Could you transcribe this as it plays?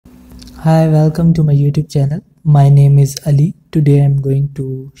Hi, welcome to my YouTube channel. My name is Ali. Today I'm going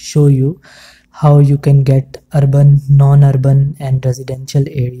to show you how you can get urban, non-urban and residential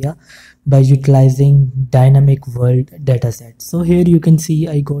area by utilizing dynamic world dataset. So here you can see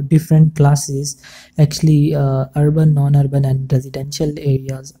I got different classes. Actually, urban, non-urban and residential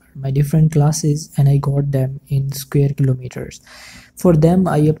areas are my different classes, and I got them in square kilometers. For them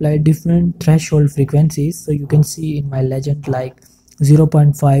I applied different threshold frequencies. So you can see in my legend like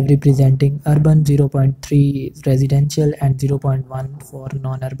 0.5 representing urban, 0.3 residential and 0.1 for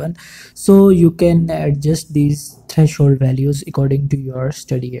non-urban. So you can adjust these threshold values according to your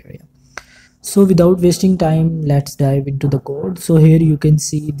study area. So without wasting time, let's dive into the code. So here you can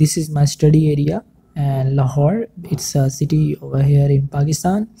see this is my study area, and Lahore, it's a city over here in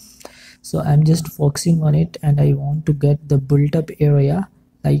Pakistan. So I'm just focusing on it, and I want to get the built up area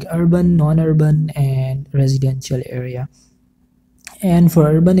like urban, non-urban and residential area. And for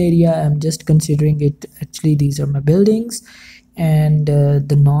urban area I'm just considering it, actually these are my buildings, and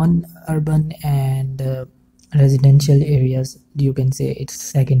the non-urban and residential areas, you can say it's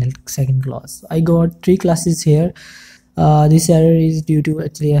second class. I got three classes here. This error is due to,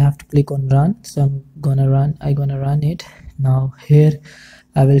 actually I have to click on run, so I'm gonna run it now. Here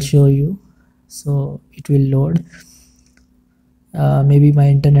I will show you, so it will load. Maybe my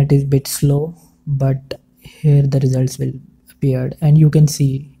internet is a bit slow, but here the results will appeared, and you can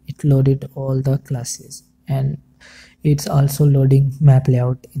see it loaded all the classes, and it's also loading map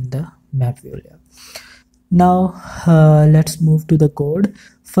layout in the map view layout. Now let's move to the code.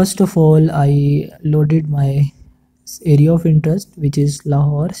 First of all, I loaded my area of interest, which is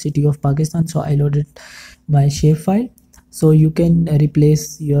Lahore, city of Pakistan. So I loaded my shapefile. So you can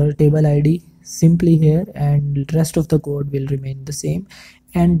replace your table ID simply here, and rest of the code will remain the same.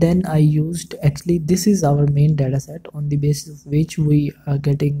 And then I used, actually this is our main data set on the basis of which we are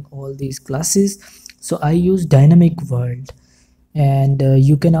getting all these classes. So I use dynamic world, and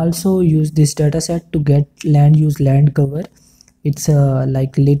you can also use this data set to get land use land cover. It's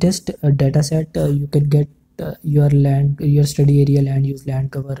like latest data set. You can get your study area land use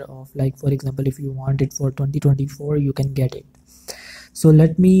land cover of, like for example, if you want it for 2024 you can get it. So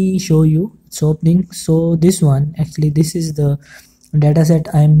let me show you its opening. So this one, actually this is the dataset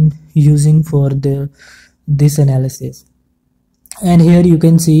I'm using for this analysis, and here you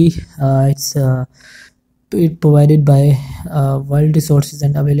can see it's it provided by world resources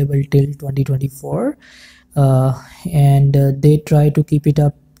and available till 2024, and they try to keep it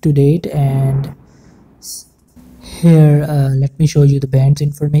up to date. And here let me show you the bands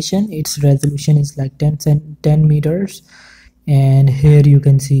information. Its resolution is like 10 meters, and here you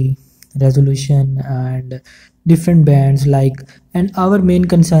can see resolution and different bands like, and our main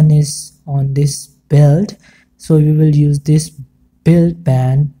concern is on this build, so we will use this build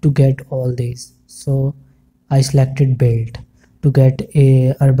band to get all these. So I selected build to get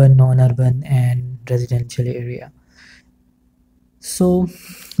a urban, non-urban and residential area. So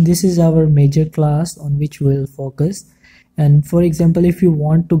this is our major class on which we'll focus. And for example, if you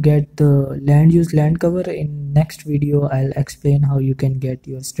want to get the land use land cover, in next video I'll explain how you can get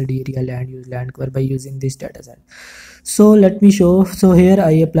your study area land use land cover by using this dataset. So let me show. So here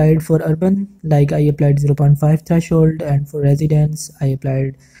I applied for urban, like I applied 0.5 threshold, and for residence I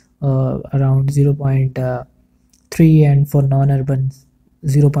applied around 0.3, and for non-urban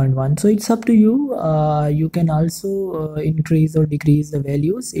 0.1. So it's up to you. You can also increase or decrease the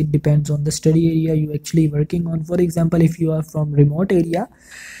values. It depends on the study area you actually working on. For example, if you are from remote area,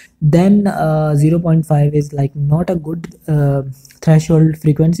 then 0.5 is like not a good threshold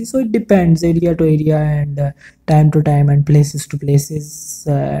frequency. So it depends area to area, and time to time, and places to places,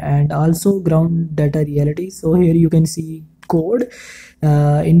 and also ground data reality. So here you can see code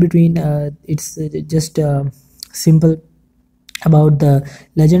in between. It's just simple about the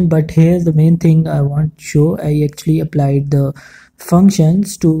legend, but here's the main thing I want to show. I actually applied the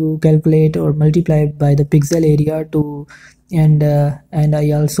functions to calculate or multiply by the pixel area to, and I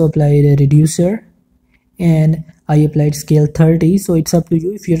also applied a reducer, and I applied scale 30. So it's up to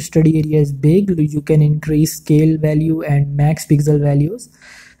you. If your study area is big, you can increase scale value and max pixel values,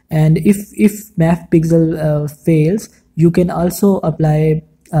 and if max pixel fails, you can also apply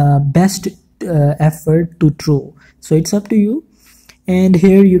best effort to true. So it's up to you. And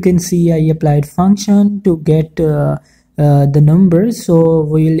here you can see I applied function to get the numbers, so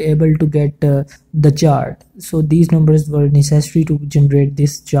we'll able to get the chart. So these numbers were necessary to generate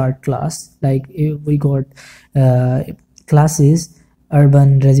this chart class. Like we got classes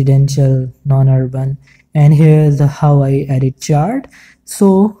urban, residential, non-urban, and here's how I edit chart.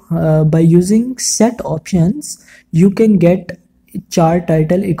 So by using set options, you can get chart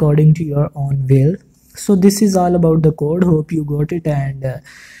title according to your own will. So this is all about the code. Hope you got it, and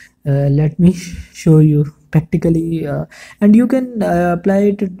let me show you practically, and you can apply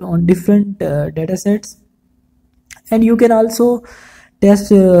it on different data sets, and you can also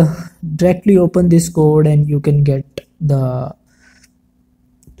test, directly open this code and you can get the,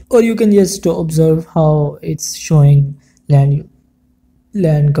 or you can just observe how it's showing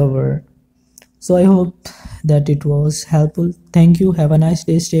land cover. So I hope that it was helpful. Thank you. Have a nice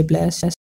day. Stay blessed.